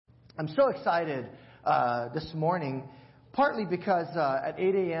I'm so excited this morning, partly because at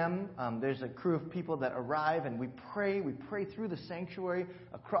 8 a.m. There's a crew of people that arrive and we pray. We pray through the sanctuary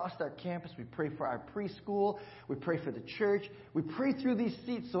across our campus. We pray for our preschool. We pray for the church. We pray through these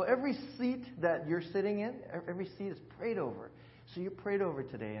seats. So every seat that you're sitting in, every seat is prayed over. So you're prayed over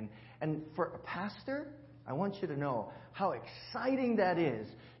today. And for a pastor, I want you to know how exciting that is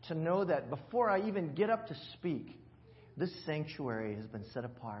to know that before I even get up to speak, this sanctuary has been set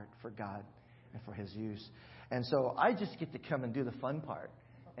apart for God and for His use. And so I just get to come and do the fun part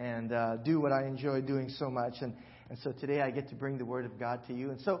and do what I enjoy doing so much. And so today I get to bring the Word of God to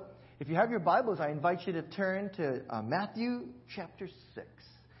you. And so if you have your Bibles, I invite you to turn to Matthew chapter 6.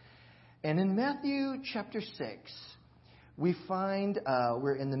 And in Matthew chapter 6, we find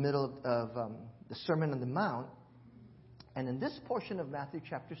we're in the middle of the Sermon on the Mount. And in this portion of Matthew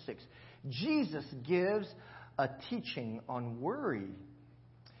chapter 6, Jesus gives a teaching on worry.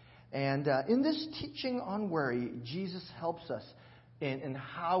 And in this teaching on worry, Jesus helps us in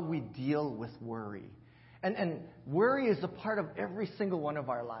how we deal with worry. And worry is a part of every single one of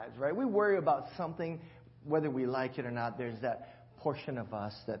our lives, right? We worry about something, whether we like it or not. There's that portion of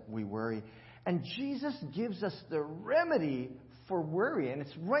us that we worry. And Jesus gives us the remedy for worry. And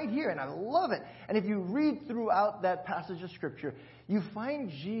it's right here, and I love it. And if you read throughout that passage of Scripture, you find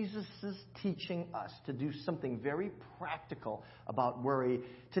Jesus is teaching us to do something very practical about worry.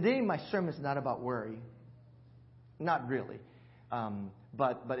 Today, my sermon is not about worry. Not really.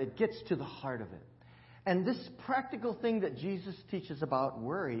 But it gets to the heart of it. And this practical thing that Jesus teaches about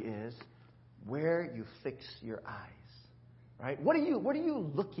worry is where you fix your eyes. Right? What are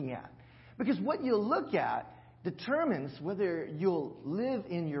you looking at? Because what you look at determines whether you'll live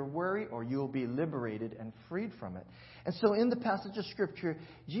in your worry or you'll be liberated and freed from it. And so in the passage of Scripture,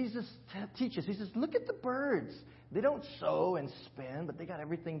 Jesus teaches. He says, look at the birds. They don't sow and spin, but they got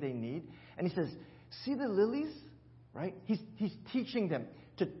everything they need. And he says, see the lilies? Right? He's teaching them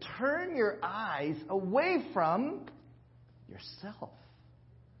to turn your eyes away from yourself.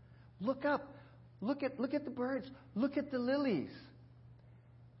 Look up. Look at the birds. Look at the lilies.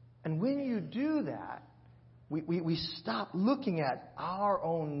 And when you do that, we stop looking at our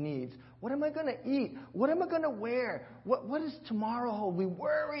own needs. What am I going to eat? What am I going to wear? What does tomorrow hold? We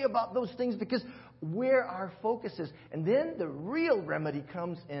worry about those things because where our focus is. And then the real remedy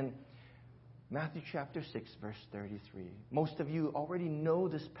comes in Matthew chapter 6, verse 33. Most of you already know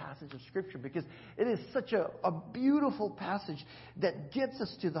this passage of Scripture because it is such a beautiful passage that gets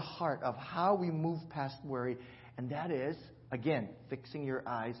us to the heart of how we move past worry. And that is, again, fixing your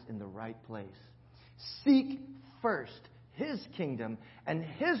eyes in the right place. Seek first His kingdom and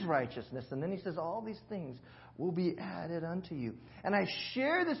His righteousness. And then he says, all these things will be added unto you. And I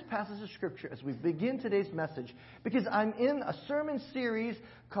share this passage of Scripture as we begin today's message because I'm in a sermon series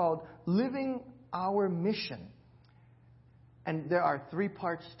called Living Our Mission. And there are 3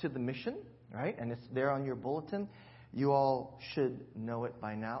 parts to the mission, right? And it's there on your bulletin. You all should know it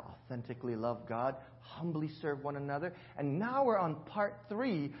by now. Authentically love God, humbly serve one another. And now we're on part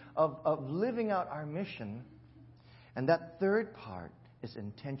 3 of living out our mission. And that third part is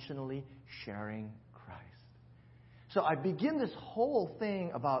intentionally sharing Christ. So I begin this whole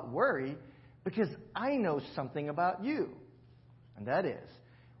thing about worry because I know something about you. And that is,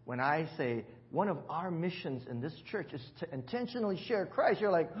 when I say one of our missions in this church is to intentionally share Christ,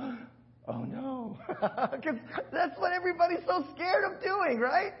 you're like, oh no, because that's what everybody's so scared of doing,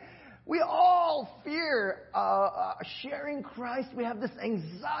 right? We all fear sharing Christ. We have this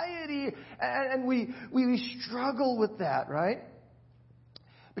anxiety, and we struggle with that, right?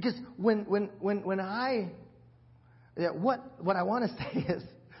 Because what I want to say is,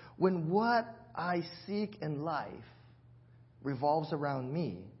 when what I seek in life revolves around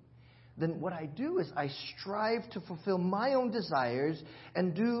me, then what I do is I strive to fulfill my own desires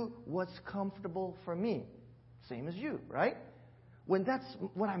and do what's comfortable for me. Same as you, right? When that's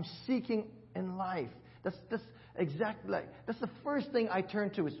what I'm seeking in life, that's exactly that's the first thing I turn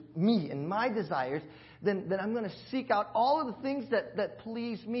to is me and my desires. Then I'm going to seek out all of the things that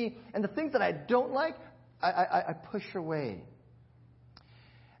please me, and the things that I don't like, I push away.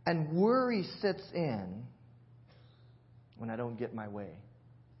 And worry sets in when I don't get my way.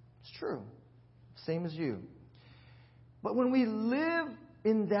 It's true. Same as you. But when we live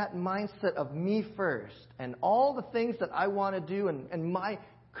in that mindset of me first and all the things that I want to do and my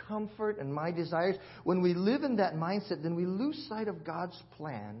comfort and my desires, when we live in that mindset, then we lose sight of God's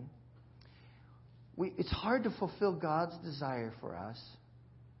plan. It's hard to fulfill God's desire for us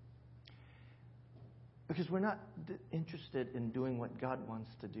because we're not interested in doing what God wants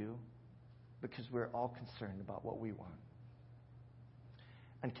to do because we're all concerned about what we want.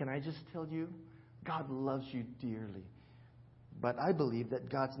 And can I just tell you, God loves you dearly. But I believe that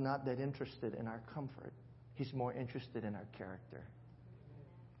God's not that interested in our comfort. He's more interested in our character.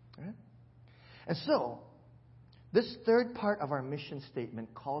 Right? And so, this third part of our mission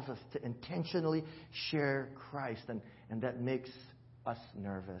statement calls us to intentionally share Christ. And that makes us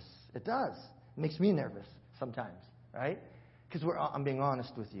nervous. It does. It makes me nervous sometimes, right? Because I'm being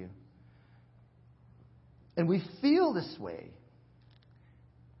honest with you. And we feel this way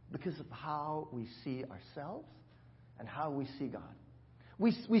because of how we see ourselves and how we see God.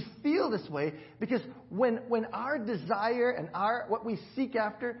 We feel this way because when our desire and what we seek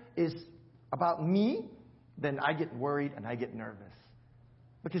after is about me, then I get worried and I get nervous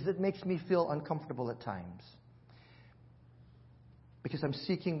because it makes me feel uncomfortable at times. Because I'm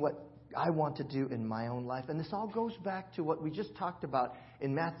seeking what I want to do in my own life. And this all goes back to what we just talked about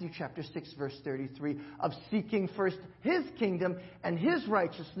in Matthew chapter 6, verse 33, of seeking first His kingdom and His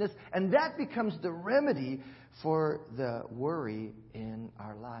righteousness, and that becomes the remedy for the worry in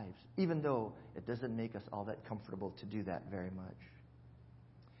our lives, even though it doesn't make us all that comfortable to do that very much.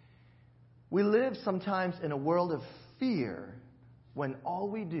 We live sometimes in a world of fear when all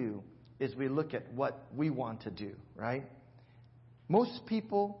we do is we look at what we want to do, right? Most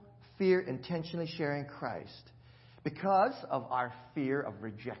people fear intentionally sharing Christ because of our fear of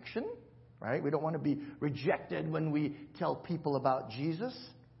rejection, right? We don't want to be rejected when we tell people about Jesus.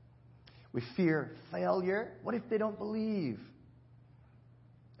 We fear failure. What if they don't believe?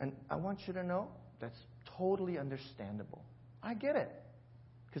 And I want you to know that's totally understandable. I get it.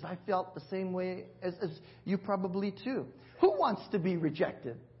 Because I felt the same way as you probably too. Who wants to be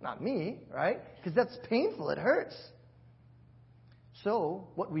rejected? Not me, right? Because that's painful. It hurts. So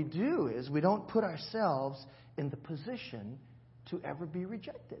what we do is we don't put ourselves in the position to ever be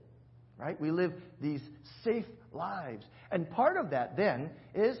rejected, right? We live these safe lives. And part of that then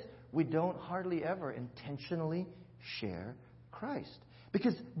is we don't hardly ever intentionally share Christ.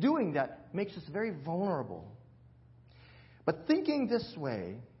 Because doing that makes us very vulnerable. But thinking this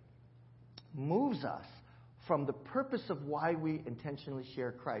way moves us from the purpose of why we intentionally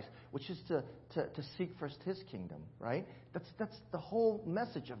share Christ, which is to seek first His kingdom, right? That's the whole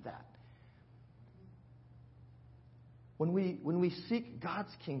message of that. When we seek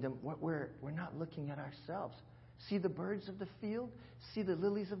God's kingdom, we're not looking at ourselves. See the birds of the field? See the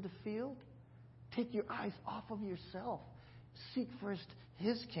lilies of the field? Take your eyes off of yourself. Seek first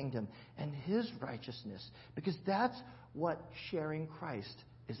His kingdom and His righteousness, because that's what sharing Christ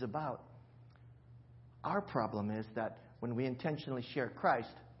is about. Our problem is that when we intentionally share Christ,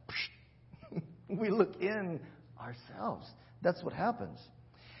 we look in ourselves. That's what happens.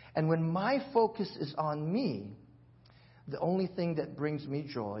 And when my focus is on me, the only thing that brings me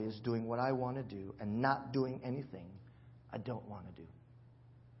joy is doing what I want to do and not doing anything I don't want to do.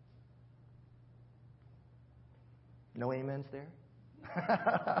 No amens there?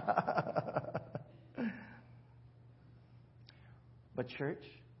 But church,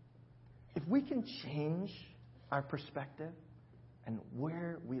 if we can change our perspective and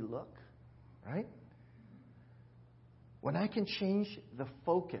where we look, right? When I can change the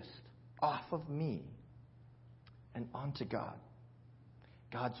focus off of me and onto God,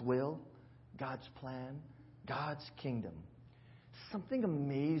 God's will, God's plan, God's kingdom, something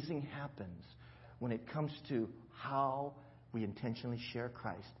amazing happens when it comes to how we intentionally share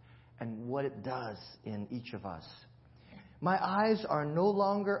Christ and what it does in each of us. My eyes are no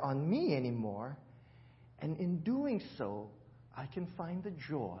longer on me anymore, and in doing so, I can find the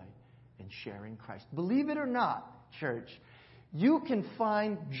joy in sharing Christ. Believe it or not, church, you can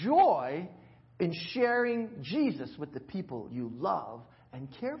find joy in sharing Jesus with the people you love and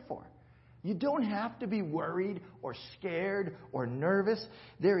care for. You don't have to be worried or scared or nervous.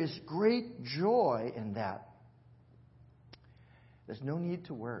 There is great joy in that. There's no need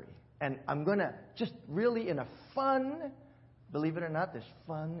to worry. And I'm going to just really in a fun, believe it or not, there's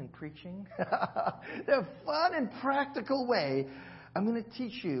fun in preaching. There's fun and practical way. I'm going to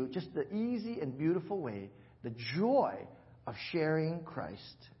teach you just the easy and beautiful way, the joy of sharing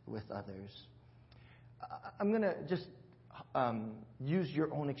Christ with others. I'm going to just use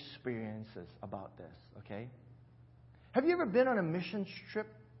your own experiences about this, okay? Have you ever been on a mission trip?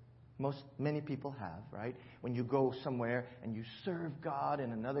 Many people have, right? When you go somewhere and you serve God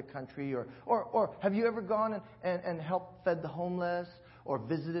in another country, or have you ever gone and helped fed the homeless, or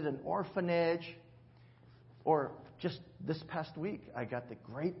visited an orphanage, or just this past week I got the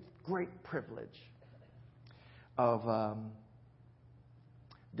great privilege of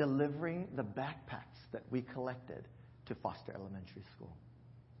delivering the backpacks that we collected to Foster Elementary School.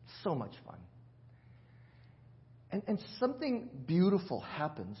 So much fun. And something beautiful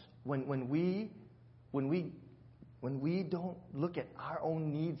happens when we don't look at our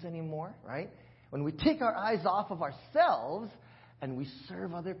own needs anymore, right? When we take our eyes off of ourselves and we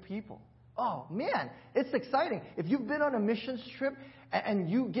serve other people. Oh, man, it's exciting. If you've been on a missions trip and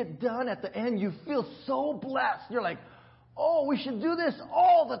you get done at the end, you feel so blessed. You're like, oh, we should do this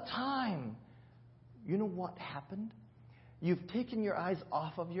all the time. You know what happened? You've taken your eyes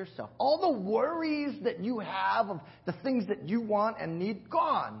off of yourself. All the worries that you have of the things that you want and need,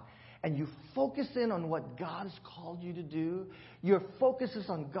 gone. And you focus in on what God has called you to do. Your focus is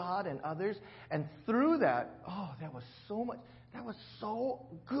on God and others. And through that, oh, that was so much. That was so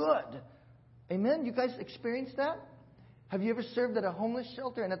good. Amen? You guys experienced that? Have you ever served at a homeless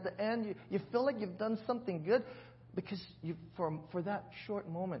shelter and at the end you feel like you've done something good? Because for that short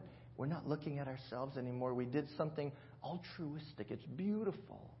moment, we're not looking at ourselves anymore. We did something altruistic. It's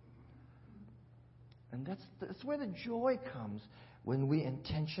beautiful. And that's where the joy comes, when we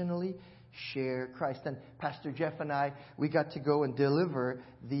intentionally share Christ. And Pastor Jeff and I, we got to go and deliver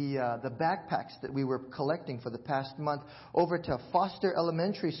the backpacks that we were collecting for the past month over to Foster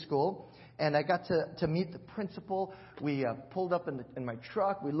Elementary School. And I got to meet the principal. We pulled up in my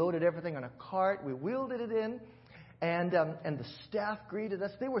truck. We loaded everything on a cart. We wheeled it in. And the staff greeted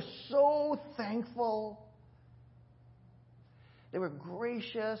us. They were so thankful. They were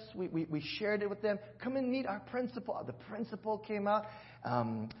gracious. We shared it with them. Come and meet our principal. The principal came out.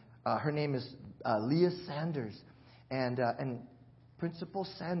 Her name is Leah Sanders. And Principal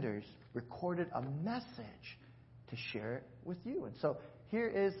Sanders recorded a message to share with you. And so here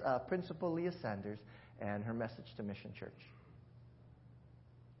is Principal Leah Sanders and her message to Mission Church.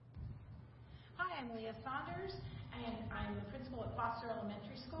 Hi, I'm Leah Saunders, and I'm the principal at Foster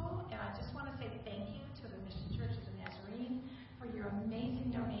Elementary School. And I just want to say thank you to the Mission Church of the Nazarene for your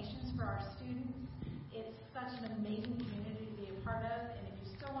amazing donations for our students. It's such an amazing community to be a part of. And if you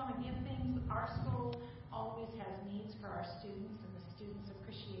still want to give things, our school always has needs for our students, and the students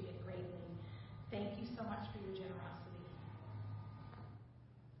appreciate it greatly. Thank you so much for your generosity.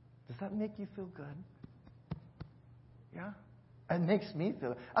 Does that make you feel good? Yeah? It makes me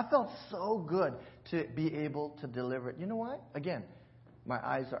feel. I felt so good to be able to deliver it. You know what? Again, my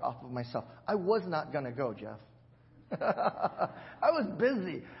eyes are off of myself. I was not going to go, Jeff. I was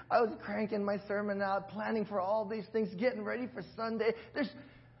busy. I was cranking my sermon out, planning for all these things, getting ready for Sunday.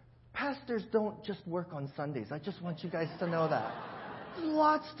 Pastors don't just work on Sundays. I just want you guys to know that. There's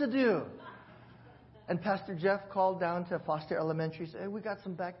lots to do. And Pastor Jeff called down to Foster Elementary and said, hey, we got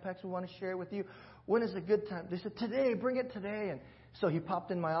some backpacks we want to share with you. When is a good time? They said, today, bring it today. And so he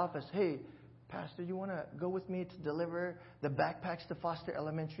popped in my office. Hey, Pastor, you want to go with me to deliver the backpacks to Foster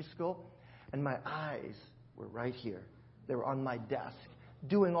Elementary School? And my eyes were right here. They were on my desk,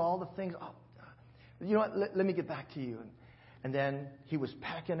 doing all the things. Oh, you know what? Let me get back to you. And then he was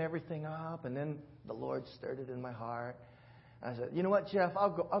packing everything up. And then the Lord stirred it in my heart. I said, you know what, Jeff,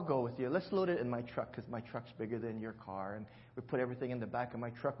 I'll go with you. Let's load it in my truck because my truck's bigger than your car. And we put everything in the back of my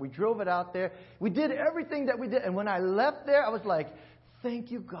truck. We drove it out there. We did everything that we did. And when I left there, I was like,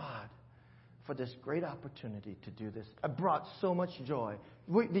 thank you, God, for this great opportunity to do this. I brought so much joy.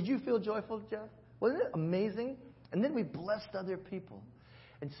 Did you feel joyful, Jeff? Wasn't it amazing? And then we blessed other people.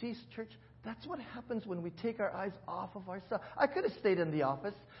 And see, church, that's what happens when we take our eyes off of ourselves. I could have stayed in the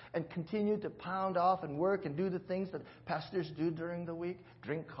office and continued to pound off and work and do the things that pastors do during the week,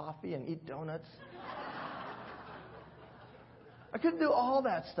 drink coffee and eat donuts. I could do all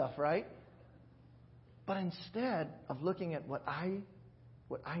that stuff, right? But instead of looking at what I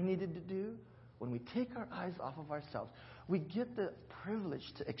needed to do, when we take our eyes off of ourselves, we get the privilege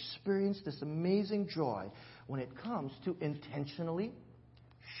to experience this amazing joy when it comes to intentionally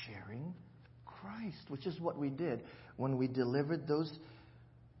sharing Christ, which is what we did when we delivered those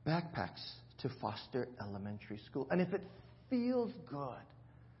backpacks to Foster Elementary School. And if it feels good,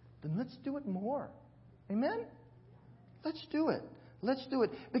 then let's do it more. Amen? Let's do it. Let's do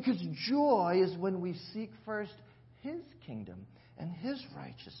it. Because joy is when we seek first His kingdom and His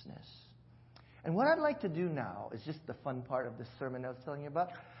righteousness. And what I'd like to do now is just the fun part of this sermon I was telling you about.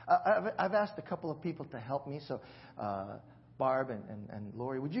 I've asked a couple of people to help me. So Barb and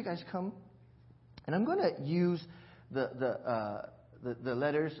Lori, would you guys come? And I'm going to use the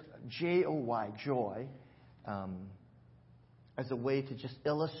letters J-O-Y, joy, as a way to just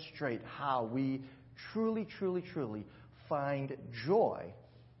illustrate how we truly, truly, truly find joy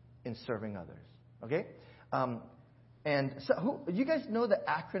in serving others. Okay? And so, you guys know the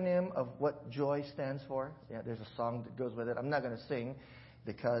acronym of what joy stands for? Yeah, there's a song that goes with it. I'm not going to sing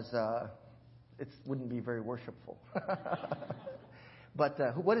because it wouldn't be very worshipful. But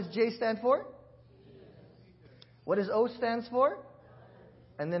what does J stand for? What does O stands for?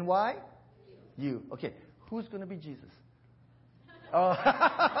 And then Y? You. Okay. Who's going to be Jesus? Oh,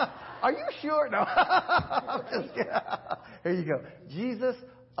 are you sure? No. I'm just kidding. Here you go. Jesus,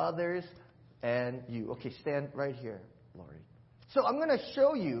 others, and you. Okay, stand right here, Lori. So I'm going to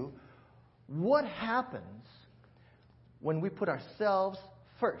show you what happens when we put ourselves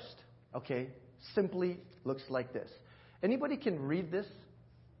first. Okay? Simply looks like this. Anybody can read this?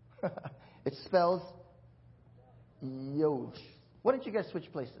 It spells Yoj. Why don't you guys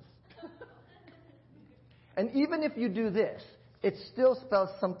switch places? And even if you do this, it still spells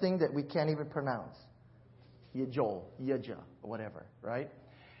something that we can't even pronounce. Yajol, Yaja, or whatever, right?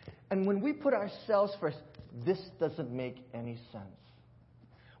 And when we put ourselves first, this doesn't make any sense.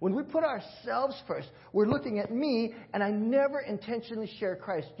 When we put ourselves first, we're looking at me, and I never intentionally share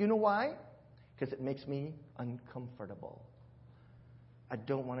Christ. Do you know why? Because it makes me uncomfortable. I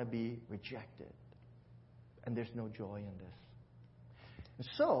don't want to be rejected. And there's no joy in this. And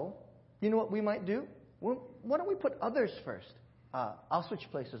so, you know what we might do? Well, why don't we put others first? I'll switch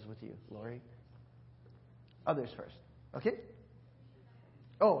places with you, Lori. Others first. Okay?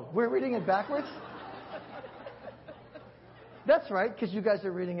 Oh, we're reading it backwards? That's right, because you guys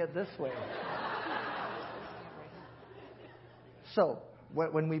are reading it this way. So,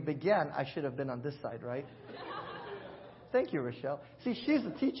 when we began, I should have been on this side, right? Thank you, Rochelle. See, she's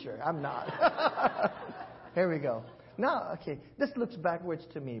a teacher. I'm not. Here we go. Now, okay, this looks backwards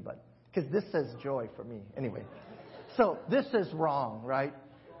to me, but because this says joy for me. Anyway, so this is wrong, right?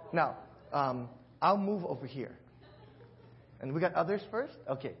 Now, I'll move over here. And we got others first?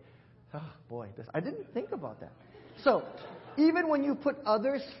 Okay. Oh, boy, I didn't think about that. So, even when you put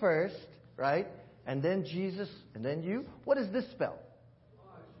others first, right, and then Jesus, and then you, what does this spell?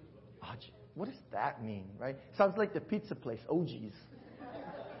 What does that mean, right? Sounds like the pizza place, OG's.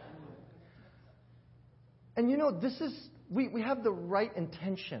 And you know, this is, we have the right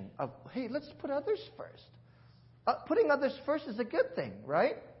intention of, hey, let's put others first. Putting others first is a good thing,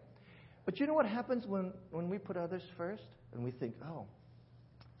 right? But you know what happens when we put others first? And we think, oh,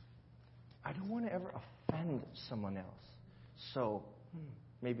 I don't want to ever offend someone else. So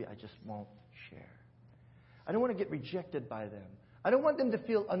maybe I just won't share. I don't want to get rejected by them. I don't want them to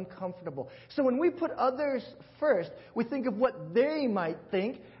feel uncomfortable. So when we put others first, we think of what they might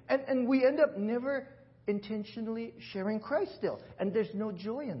think, and we end up never intentionally sharing Christ still. And there's no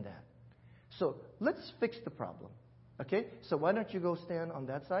joy in that. So let's fix the problem. Okay? So why don't you go stand on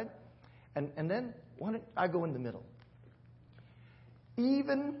that side? And then why don't I go in the middle?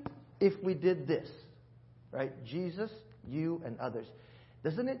 Even if we did this, right? Jesus, you, and others.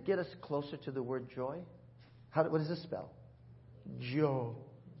 Doesn't it get us closer to the word joy? What does this spell? Joe.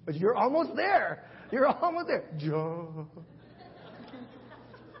 But you're almost there. You're almost there. Joe.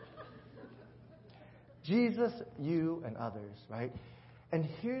 Jesus, you, and others, right? And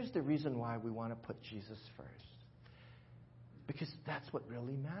here's the reason why we want to put Jesus first. Because that's what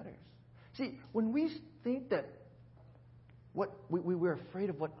really matters. See, when we think that we're afraid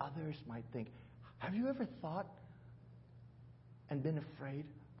of what others might think, have you ever thought and been afraid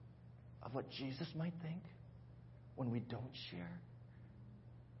of what Jesus might think when we don't share?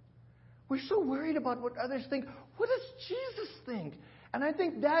 We're so worried about what others think. What does Jesus think? And I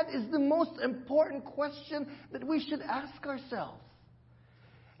think that is the most important question that we should ask ourselves.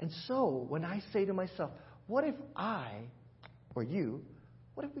 And so, when I say to myself, what if I, or you,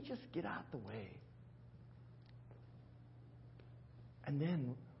 what if we just get out the way? And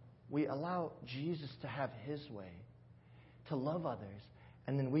then we allow Jesus to have His way, to love others,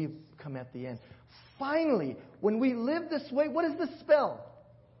 and then we come at the end. Finally, when we live this way, what does this spell?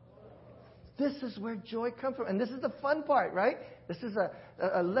 This is where joy comes from. And this is the fun part, right? This is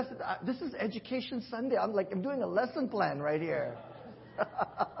a lesson. This is Education Sunday. I'm doing a lesson plan right here.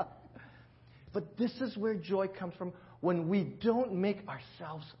 But this is where joy comes from when we don't make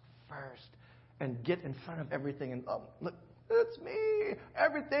ourselves first and get in front of everything and, oh, look, it's me.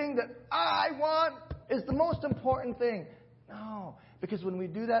 Everything that I want is the most important thing. No, because when we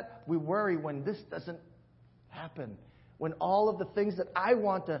do that, we worry when this doesn't happen. When all of the things that I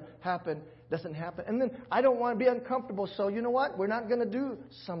want to happen doesn't happen. And then I don't want to be uncomfortable, so you know what? We're not going to do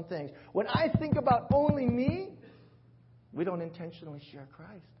some things. When I think about only me, we don't intentionally share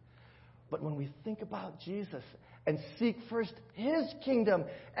Christ. But when we think about Jesus and seek first His kingdom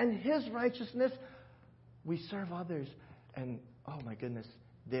and His righteousness, we serve others. And, oh my goodness,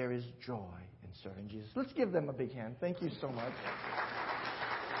 there is joy in serving Jesus. Let's give them a big hand. Thank you so much.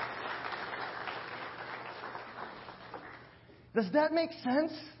 Does that make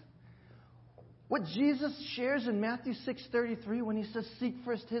sense? What Jesus shares in Matthew 6:33 when He says, seek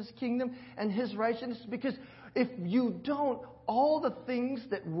first His kingdom and His righteousness, because if you don't, all the things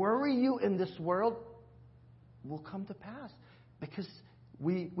that worry you in this world will come to pass, because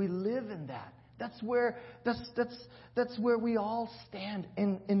we live in that. That's where we all stand,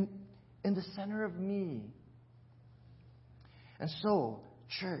 in the center of me. And so,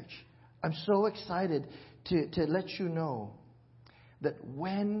 church, I'm so excited to let you know that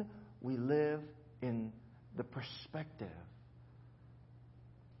when we live in the perspective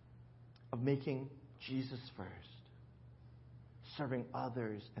of making Jesus first, serving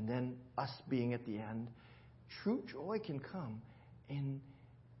others, and then us being at the end, true joy can come in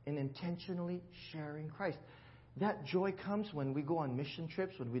intentionally sharing Christ. That joy comes when we go on mission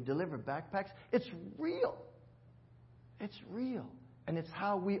trips, when we deliver backpacks. It's real. It's real. And it's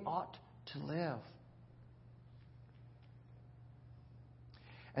how we ought to live.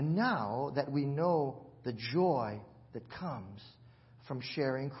 And now that we know the joy that comes from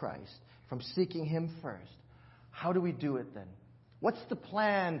sharing Christ, from seeking Him first, how do we do it then? What's the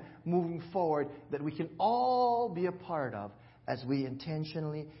plan moving forward that we can all be a part of as we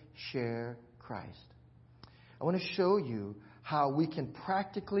intentionally share Christ? I want to show you how we can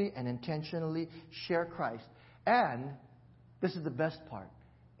practically and intentionally share Christ. And this is the best part,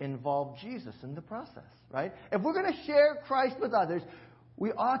 involve Jesus in the process, right? If we're going to share Christ with others,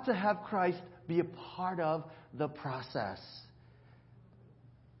 we ought to have Christ be a part of the process.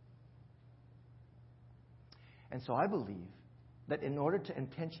 And so I believe that in order to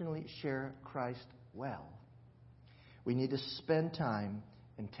intentionally share Christ well, we need to spend time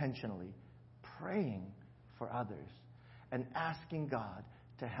intentionally praying for others and asking God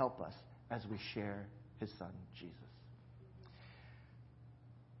to help us as we share His Son, Jesus.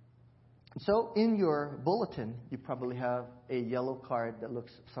 So in your bulletin, you probably have a yellow card that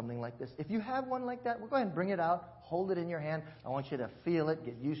looks something like this. If you have one like that, well, go ahead and bring it out. Hold it in your hand. I want you to feel it,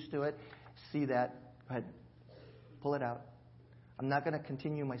 get used to it, see that. Go ahead, pull it out. I'm not going to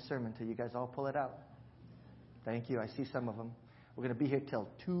continue my sermon until you guys all pull it out. Thank you. I see some of them. We're going to be here till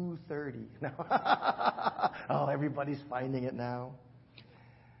 2:30. Oh, everybody's finding it now.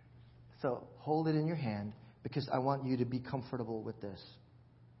 So hold it in your hand, because I want you to be comfortable with this.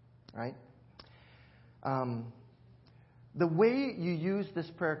 Right? The way you use this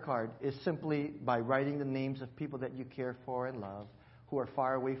prayer card is simply by writing the names of people that you care for and love who are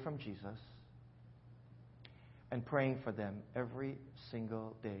far away from Jesus, and praying for them every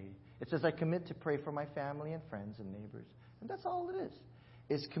single day. It says, I commit to pray for my family and friends and neighbors. And that's all it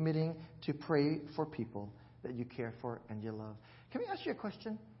is committing to pray for people that you care for and you love. Can we ask you a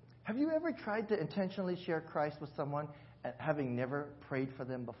question? Have you ever tried to intentionally share Christ with someone having never prayed for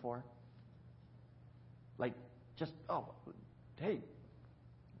them before? Like, just, hey,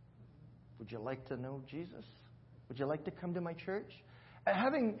 would you like to know Jesus? Would you like to come to my church?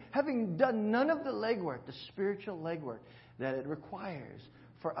 Having done none of the legwork, the spiritual legwork that it requires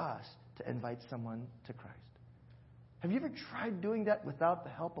for us to invite someone to Christ. Have you ever tried doing that without the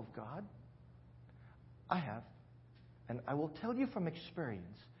help of God? I have. And I will tell you from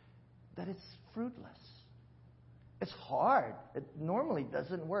experience that it's fruitless. It's hard. It normally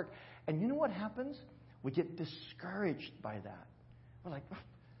doesn't work. And you know what happens? We get discouraged by that. We're like,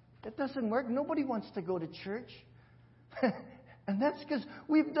 that doesn't work. Nobody wants to go to church. And that's because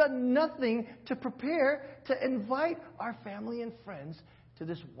we've done nothing to prepare to invite our family and friends to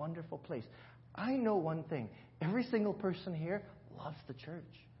this wonderful place. I know one thing. Every single person here loves the church.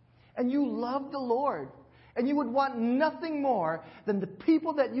 And you love the Lord. And you would want nothing more than the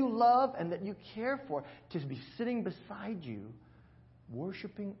people that you love and that you care for to be sitting beside you,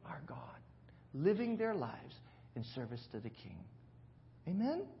 worshiping our God, living their lives in service to the King.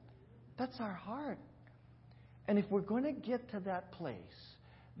 Amen? That's our heart. And if we're going to get to that place,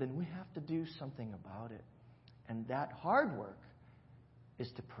 then we have to do something about it. And that hard work is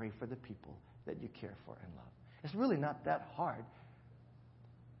to pray for the people that you care for and love. It's really not that hard,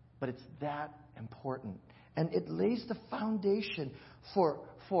 but it's that important. And it lays the foundation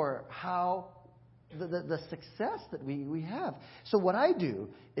for how the success that we have. So what I do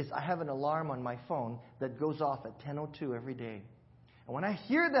is I have an alarm on my phone that goes off at 10:02 every day. And when I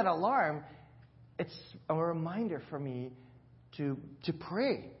hear that alarm, it's a reminder for me to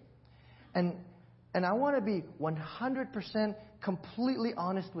pray. And I want to be 100% completely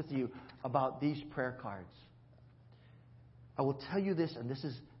honest with you about these prayer cards. I will tell you this, and this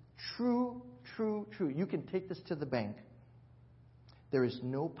is true. You can take this to the bank. There is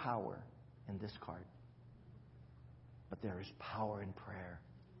no power in this card, but there is power in prayer.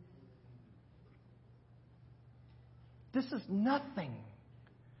 This is nothing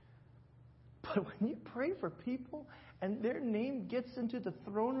But when you pray for people and their name gets into the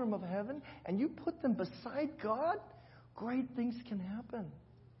throne room of heaven and you put them beside God, great things can happen.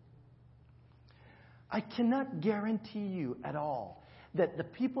 I cannot guarantee you at all that the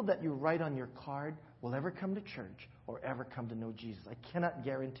people that you write on your card will ever come to church or ever come to know Jesus. I cannot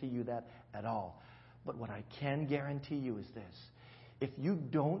guarantee you that at all. But what I can guarantee you is this. If you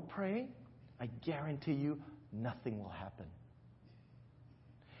don't pray, I guarantee you nothing will happen.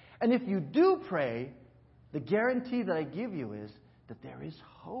 And if you do pray, the guarantee that I give you is that there is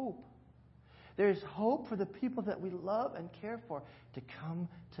hope. There is hope for the people that we love and care for to come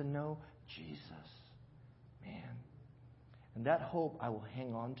to know Jesus. Man. And that hope I will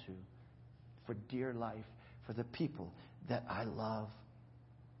hang on to for dear life, for the people that I love.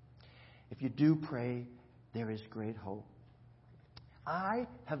 If you do pray, there is great hope. I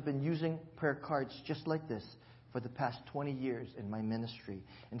have been using prayer cards just like this for the past 20 years in my ministry.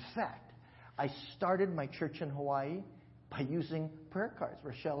 In fact, I started my church in Hawaii by using prayer cards.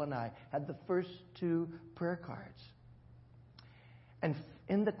 Rochelle and I had the first 2 prayer cards. And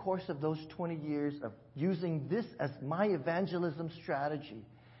in the course of those 20 years of using this as my evangelism strategy,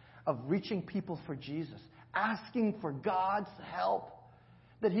 of reaching people for Jesus, asking for God's help,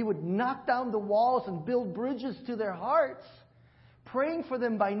 that He would knock down the walls and build bridges to their hearts, praying for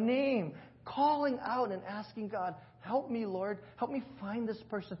them by name, calling out and asking God, help me, Lord, help me find this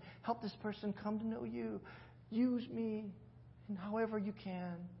person, help this person come to know you, use me in however you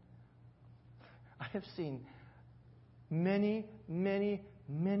can. I have seen many, many,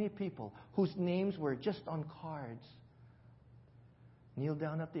 many people whose names were just on cards kneel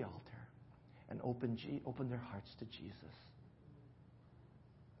down at the altar and open their hearts to Jesus.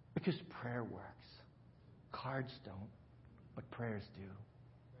 Because prayer works. Cards don't, but prayers do.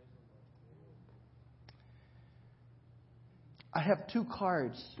 I have 2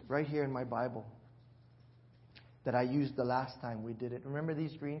 cards right here in my Bible that I used the last time we did it. Remember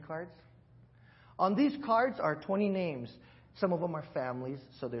these green cards? On these cards are 20 names. Some of them are families,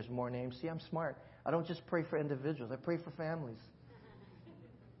 so there's more names. See, I'm smart. I don't just pray for individuals. I pray for families.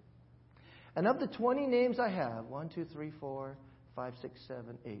 And of the 20 names I have, 1, 2, 3, 4, 5, 6,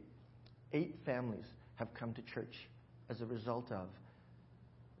 7, 8. 8 families have come to church as a result of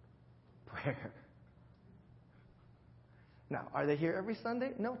prayer. Now, are they here every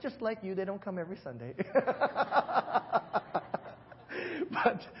Sunday? No, just like you, they don't come every Sunday.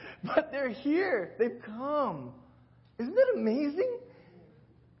 But they're here. They've come. Isn't it amazing?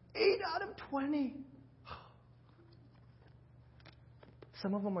 8 out of 20.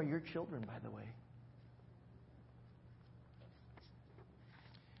 Some of them are your children, by the way.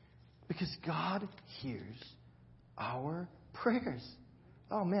 Because God hears our prayers.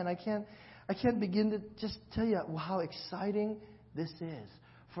 Oh man, I can't begin to just tell you how exciting this is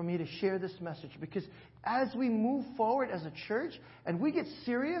for me to share this message. Because as we move forward as a church and we get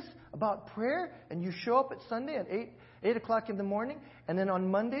serious about prayer, and you show up at Sunday at 8 o'clock in the morning, and then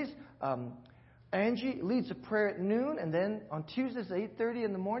on Mondays, Angie leads a prayer at noon, and then on Tuesdays at 8:30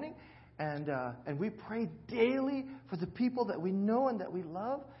 in the morning, and we pray daily for the people that we know and that we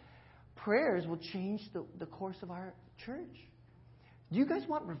love. Prayers will change the course of our church. Do you guys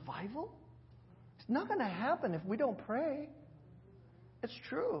want revival? It's not going to happen if we don't pray. It's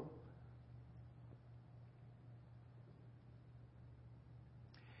true.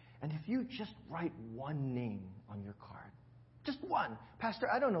 And if you just write one name on your card, just one. Pastor,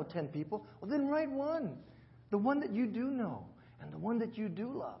 I don't know 10 people. Well, then write one. The one that you do know and the one that you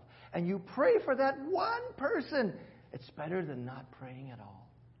do love. And you pray for that one person. It's better than not praying at all.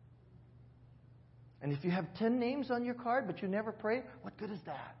 And if you have 10 names on your card but you never pray, what good is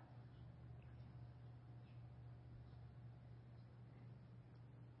that?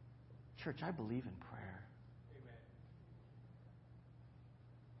 Church, I believe in prayer. Amen.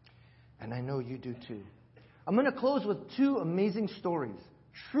 And I know you do too. I'm going to close with 2 amazing stories,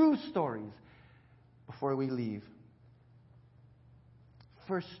 true stories, before we leave.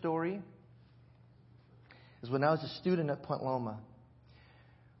 First story is when I was a student at Point Loma.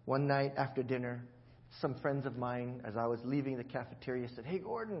 One night after dinner, some friends of mine, as I was leaving the cafeteria, said, "Hey,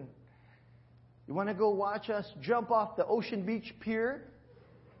 Gordon, you want to go watch us jump off the Ocean Beach Pier?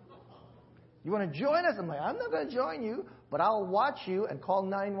 You want to join us?" I'm like, "I'm not going to join you, but I'll watch you and call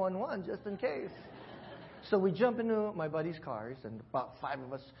 911 just in case." So we jump into my buddy's cars, and about 5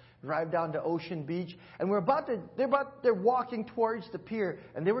 of us drive down to Ocean Beach, and they're walking towards the pier,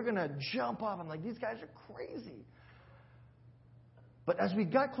 and they were going to jump off. I'm like, these guys are crazy. But as we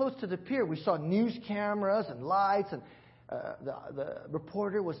got close to the pier, we saw news cameras and lights, and the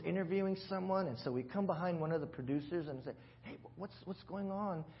reporter was interviewing someone, and so we come behind one of the producers and say, "Hey, what's going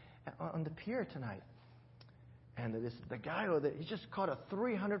on?" on the pier tonight. And the guy over there, he just caught a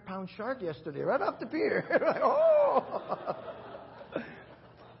 300-pound shark yesterday right off the pier. Like, oh!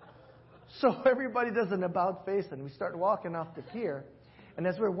 So everybody does an about face, and we start walking off the pier. And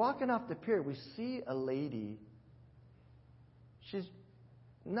as we're walking off the pier, we see a lady. She's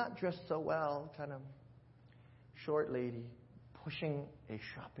not dressed so well, kind of short lady, pushing a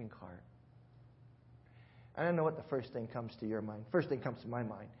shopping cart. I don't know what the first thing comes to your mind. First thing comes to my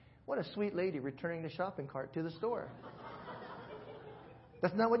mind. What a sweet lady returning the shopping cart to the store.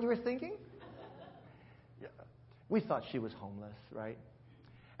 That's not what you were thinking? Yeah. We thought she was homeless, right?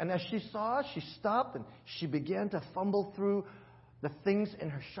 And as she saw us, she stopped and she began to fumble through the things in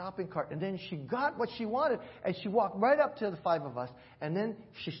her shopping cart. And then she got what she wanted, and she walked right up to the five of us. And then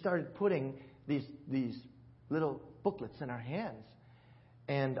she started putting these little booklets in our hands.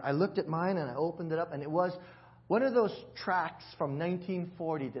 And I looked at mine and I opened it up, and it was one of those tracts from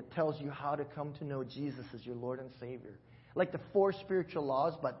 1940 that tells you how to come to know Jesus as your Lord and Savior. Like the 4 spiritual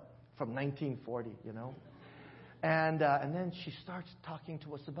laws, but from 1940, you know. And then she starts talking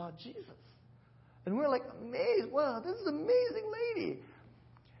to us about Jesus. And we're like amazed. Wow, this is an amazing lady.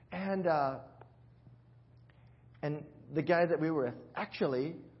 And the guy that we were with,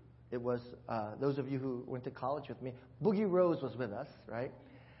 actually, it was those of you who went to college with me, Boogie Rose was with us, right?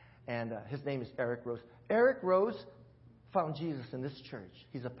 And his name is Eric Rose. Eric Rose found Jesus in this church.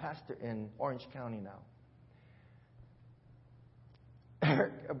 He's a pastor in Orange County now.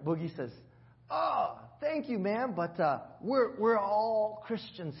 Boogie says, "Oh, thank you, ma'am, but we're all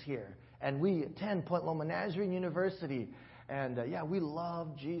Christians here, and we attend Point Loma Nazarene University, and we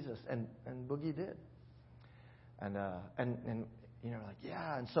love Jesus." And Boogie did. And you know, like,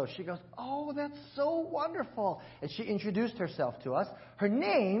 yeah. And so she goes, "Oh, that's so wonderful." And she introduced herself to us. Her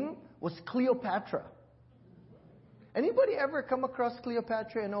name was Cleopatra. Anybody ever come across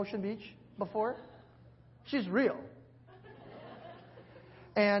Cleopatra in Ocean Beach before? She's real.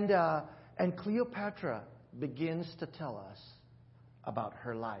 And Cleopatra begins to tell us about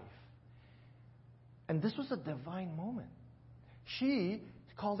her life. And this was a divine moment. She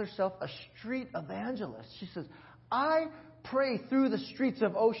called herself a street evangelist. She says, "I pray through the streets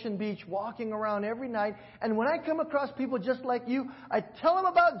of Ocean Beach, walking around every night. And when I come across people just like you, I tell them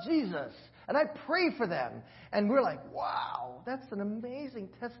about Jesus. And I pray for them." And we're like, wow, that's an amazing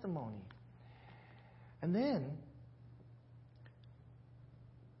testimony. And then,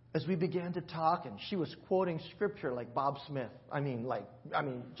 as we began to talk, and she was quoting scripture like Bob Smith. I mean,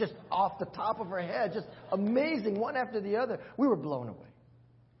 just off the top of her head, just amazing, one after the other. We were blown away.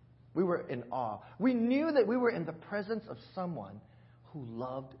 We were in awe. We knew that we were in the presence of someone who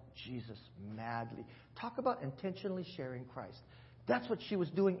loved Jesus madly. Talk about intentionally sharing Christ. That's what she was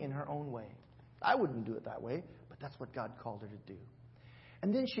doing in her own way. I wouldn't do it that way, but that's what God called her to do.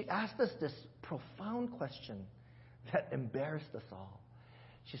 And then she asked us this profound question that embarrassed us all.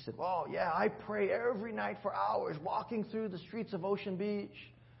 She said, "Oh, yeah, I pray every night for hours walking through the streets of Ocean Beach.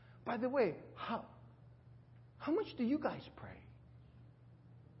 By the way, how much do you guys pray?"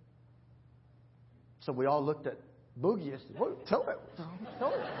 So we all looked at Boogie and said, "Well, tell her.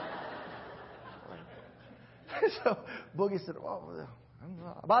 So Boogie said, "Oh,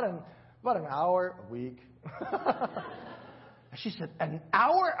 about an hour a week." She said, "An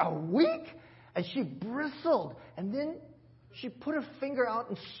hour a week?" And she bristled. And then she put her finger out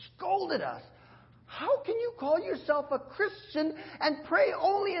and scolded us. "How can you call yourself a Christian and pray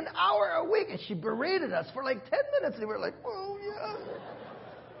only an hour a week?" And she berated us for like 10 minutes. And we were like, "Oh, yeah."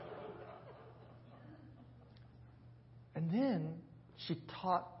 And then she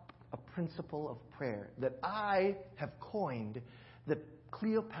taught a principle of prayer that I have coined, the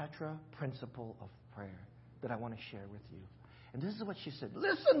Cleopatra principle of prayer, that I want to share with you. And this is what she said.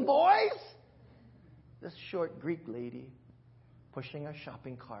 "Listen, boys." This short Greek lady, pushing a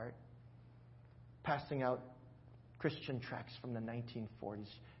shopping cart, passing out Christian tracts from the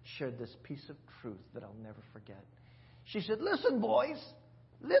 1940s, shared this piece of truth that I'll never forget. She said, "Listen, boys,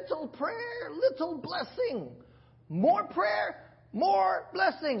 little prayer, little blessing. More prayer, more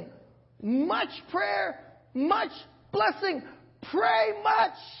blessing. Much prayer, much blessing. Pray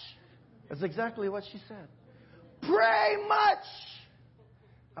much." That's exactly what she said. Pray much.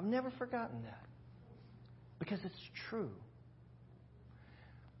 I've never forgotten that. Because it's true.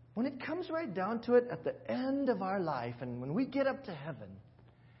 When it comes right down to it, at the end of our life, and when we get up to heaven,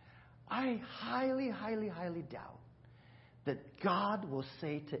 I highly, highly, highly doubt that God will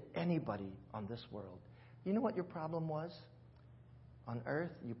say to anybody on this world, "You know what your problem was? On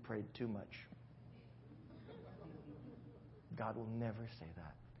earth, you prayed too much." God will never say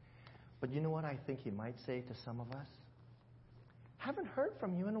that. But you know what I think He might say to some of us? haven't heard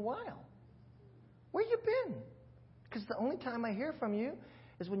from you in a while. Where you been? Because the only time I hear from you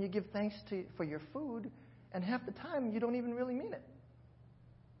is when you give thanks for your food, and half the time you don't even really mean it.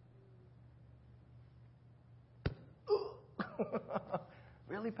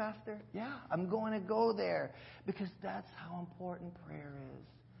 Really, Pastor? Yeah, I'm going to go there because that's how important prayer is.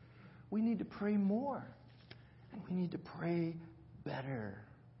 We need to pray more, and we need to pray better.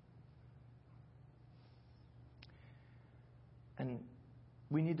 And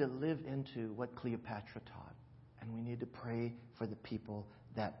we need to live into what Cleopatra taught, and we need to pray for the people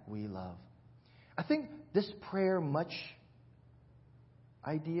that we love. I think this prayer much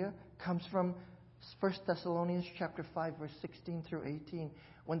idea comes from 1 Thessalonians chapter 5, verse 16 through 18,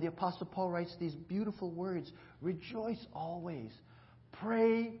 when the Apostle Paul writes these beautiful words, rejoice always,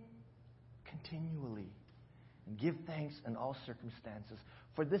 pray continually, and give thanks in all circumstances,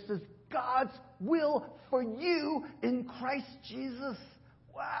 for this is God's will for you in Christ Jesus.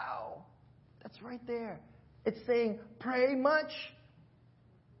 Wow, that's right there. It's saying, pray much.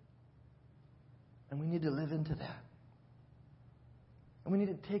 And we need to live into that. And we need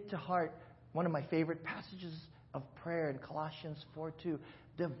to take to heart one of my favorite passages of prayer in Colossians 4:2.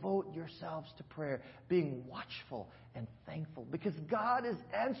 Devote yourselves to prayer, being watchful and thankful. Because God is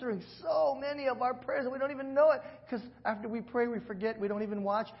answering so many of our prayers and we don't even know it. Because after we pray, we forget, we don't even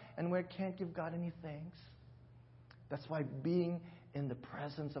watch, and we can't give God any thanks. That's why being in the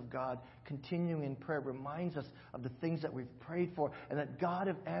presence of God, continuing in prayer, reminds us of the things that we've prayed for and that God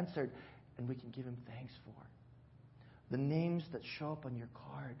have answered, and we can give Him thanks for. The names that show up on your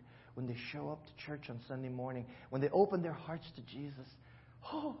card, when they show up to church on Sunday morning, when they open their hearts to Jesus,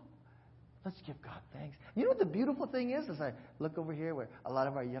 let's give God thanks. You know what the beautiful thing is, as I look over here where a lot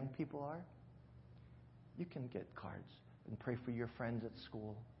of our young people are? You can get cards and pray for your friends at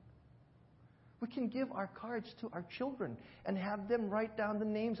school. We can give our cards to our children and have them write down the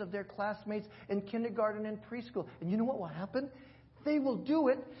names of their classmates in kindergarten and preschool. And you know what will happen? They will do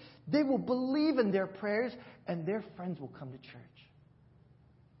it. They will believe in their prayers, and their friends will come to church.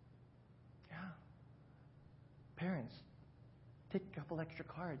 Yeah. Parents, take a couple extra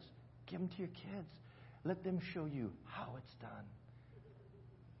cards. Give them to your kids. Let them show you how it's done.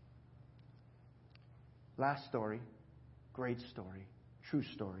 Last story. Great story. True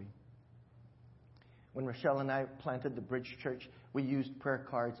story. When Rochelle and I planted the Bridge Church, we used prayer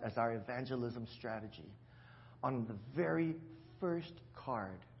cards as our evangelism strategy. On the very first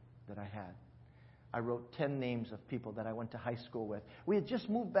card that I had, I wrote 10 names of people that I went to high school with. We had just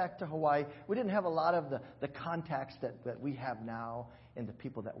moved back to Hawaii. We didn't have a lot of the contacts that we have now in the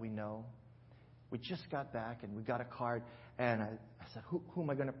people that we know. We just got back and we got a card, and I said, who am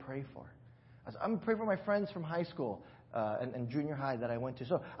I going to pray for? I said, I'm going to pray for my friends from high school and junior high that I went to.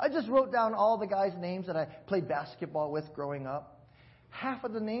 So I just wrote down all the guys' names that I played basketball with growing up. Half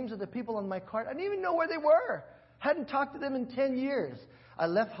of the names of the people on my card, I didn't even know where they were. Hadn't talked to them in 10 years. I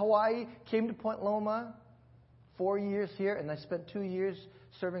left Hawaii, came to Point Loma, 4 years here, and I spent 2 years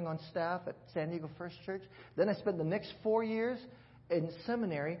serving on staff at San Diego First Church. Then I spent the next 4 years in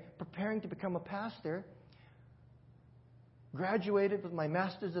seminary preparing to become a pastor. Graduated with my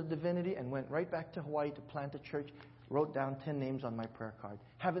Master's of Divinity and went right back to Hawaii to plant a church. Wrote down 10 names on my prayer card.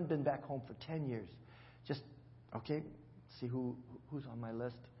 Haven't been back home for 10 years. Just, okay, see who's on my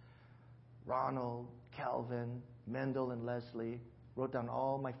list. Ronald, Calvin, Mendel, and Leslie. Wrote down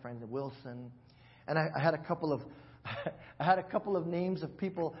all my friends, Wilson. And I had a couple of names of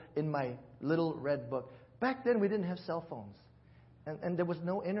people in my little red book. Back then we didn't have cell phones. And there was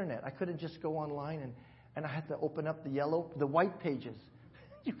no internet. I couldn't just go online and I had to open up the white pages.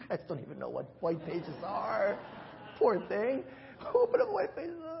 You guys don't even know what white pages are. Poor thing. Open up the white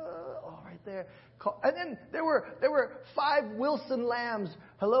pages. Right there. And then there were 5 Wilson Lambs.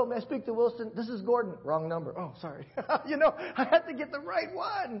 Hello, may I speak to Wilson? This is Gordon. Wrong number. Oh, sorry. I had to get the right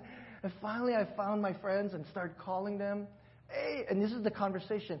one. And finally I found my friends and started calling them. Hey, and this is the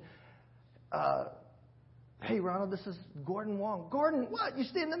conversation. Hey, Ronald, this is Gordon Wong. Gordon, what? You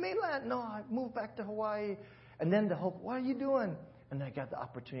stay in the mainland? No, I moved back to Hawaii. And then the hope, what are you doing? And I got the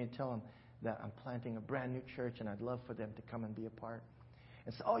opportunity to tell them that I'm planting a brand new church and I'd love for them to come and be a part.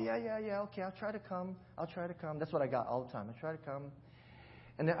 And so, yeah, okay, I'll try to come. That's what I got all the time. I try to come.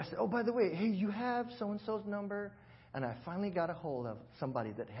 And then I said, oh, by the way, hey, you have so-and-so's number? And I finally got a hold of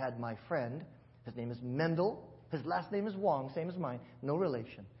somebody that had my friend. His name is Mendel. His last name is Wong, same as mine. No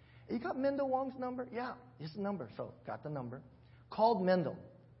relation. You got Mendel Wong's number? Yeah, his number. So got the number. Called Mendel.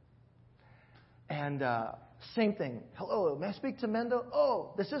 And same thing. Hello, may I speak to Mendel?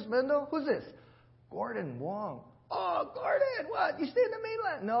 Oh, this is Mendel? Who's this? Gordon Wong. Oh, Gordon, what? You stay in the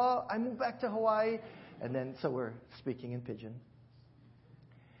mainland? No, I moved back to Hawaii. And then, so we're speaking in Pidgin.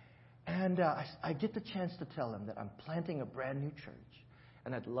 And I get the chance to tell him that I'm planting a brand new church,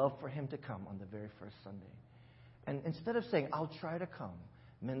 and I'd love for him to come on the very first Sunday. And instead of saying, I'll try to come,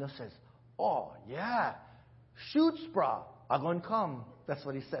 Mendo says, oh, yeah, shoot, Spra, I'm going to come. That's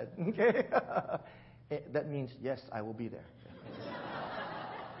what he said. Okay? That means, yes, I will be there.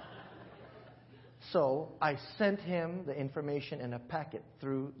 So I sent him the information in a packet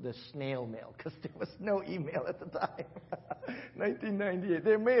through the snail mail, because there was no email at the time. 1998.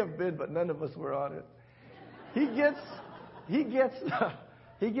 There may have been, but none of us were on it. He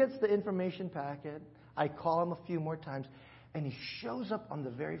gets the information packet. I call him a few more times, and he shows up on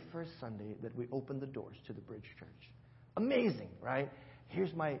the very first Sunday that we opened the doors to the Bridge Church. Amazing, right?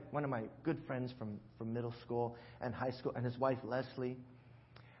 Here's one of my good friends from middle school and high school, and his wife Leslie,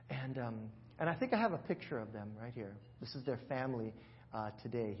 and I think I have a picture of them right here. This is their family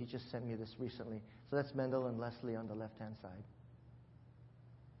today. He just sent me this recently. So that's Mendel and Leslie on the left-hand side.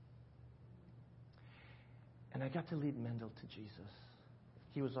 And I got to lead Mendel to Jesus.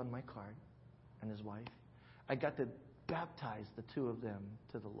 He was on my card, and his wife. I got to baptize the two of them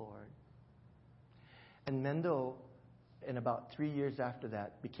to the Lord. And Mendel, in about 3 years after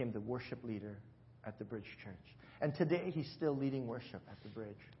that, became the worship leader at the Bridge Church. And today he's still leading worship at the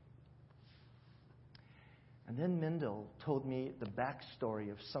Bridge. And then Mendel told me the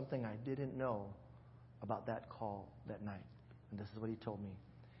backstory of something I didn't know about that call that night. And this is what he told me.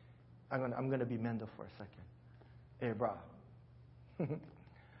 I'm going to be Mendel for a second. Hey, brah.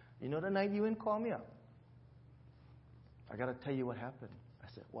 You know the night you didn't call me up? I got to tell you what happened. I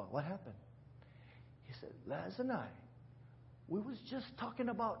said, well, what happened? He said, Laz and I, we was just talking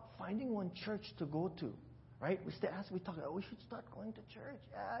about finding one church to go to, right? We talked, we should start going to church.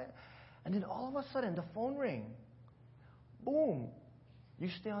 Yeah. And then all of a sudden, the phone rang. Boom. You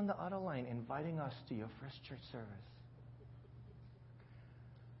stay on the other line inviting us to your first church service.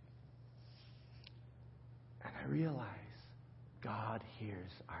 And I realize God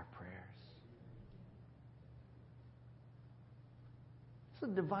hears our prayers. It's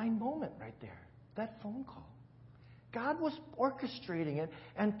a divine moment right there, that phone call. God was orchestrating it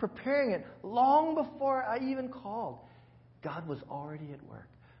and preparing it long before I even called. God was already at work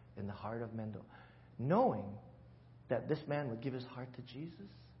in the heart of Mendel, knowing that this man would give his heart to Jesus.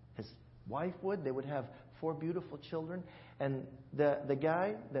 His wife would. They would have 4 beautiful children. And the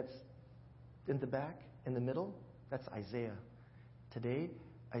guy that's in the back, in the middle, that's Isaiah. Today,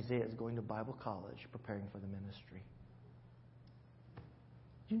 Isaiah is going to Bible college, preparing for the ministry.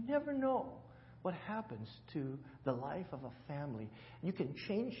 You never know what happens to the life of a family. You can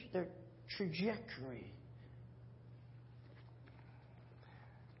change their trajectory.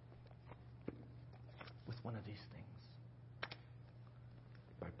 With one of these things.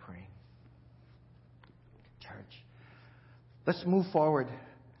 By praying. Church, let's move forward.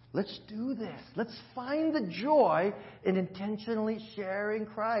 Let's do this. Let's find the joy in intentionally sharing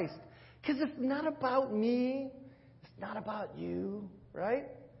Christ. Because it's not about me. It's not about you. Right?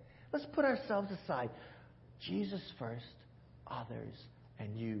 Let's put ourselves aside. Jesus first, others,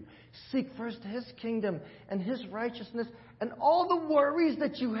 and you. Seek first His kingdom and His righteousness, and all the worries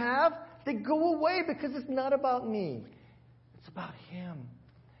that you have, they go away, because it's not about me. It's about Him.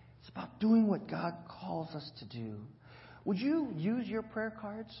 It's about doing what God calls us to do. Would you use your prayer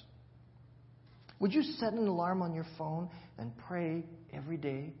cards? Would you set an alarm on your phone and pray every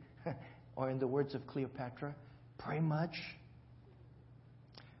day? Or in the words of Cleopatra, pray much?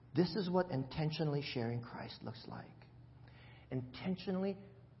 This is what intentionally sharing Christ looks like. Intentionally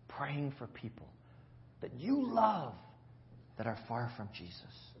praying for people that you love that are far from Jesus.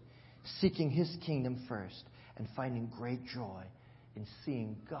 Seeking His kingdom first and finding great joy in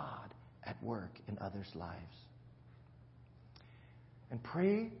seeing God at work in others' lives. And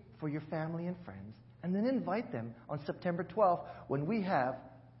pray for your family and friends, and then invite them on September 12th when we have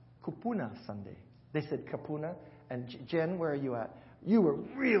Kupuna Sunday. They said Kapuna, and Jen, where are you at? You were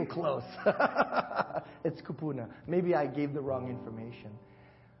real close. It's Kupuna. Maybe I gave the wrong information,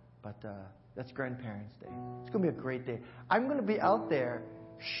 but that's Grandparents' Day. It's going to be a great day. I'm going to be out there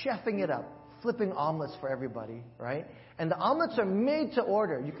chefing it up, flipping omelets for everybody, right? And the omelets are made to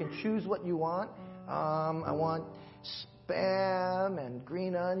order. You can choose what you want. I want spam and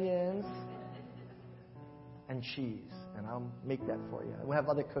green onions and cheese, and I'll make that for you. We'll have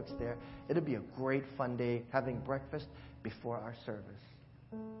other cooks there. It'll be a great fun day having breakfast before our service.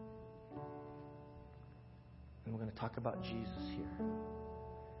 And we're going to talk about Jesus here.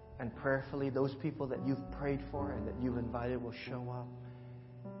 And prayerfully, those people that you've prayed for and that you've invited will show up,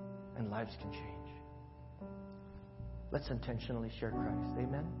 and lives can change. Let's intentionally share Christ.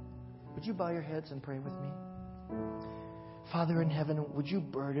 Amen? Would you bow your heads and pray with me? Father in heaven, would you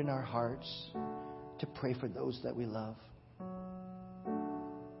burden our hearts to pray for those that we love?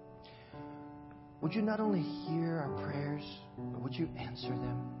 Would you not only hear our prayers, but would you answer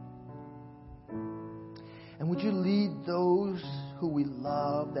them? And would you lead those who we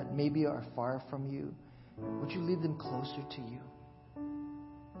love that maybe are far from you? Would you lead them closer to you?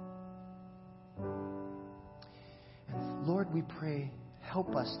 And Lord, we pray,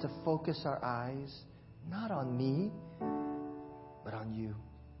 help us to focus our eyes not on me, but on you.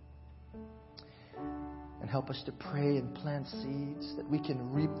 And help us to pray and plant seeds that we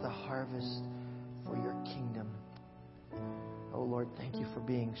can reap the harvest for your kingdom. Oh Lord, thank you for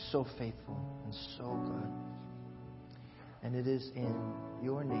being so faithful and so good. And it is in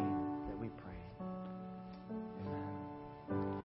your name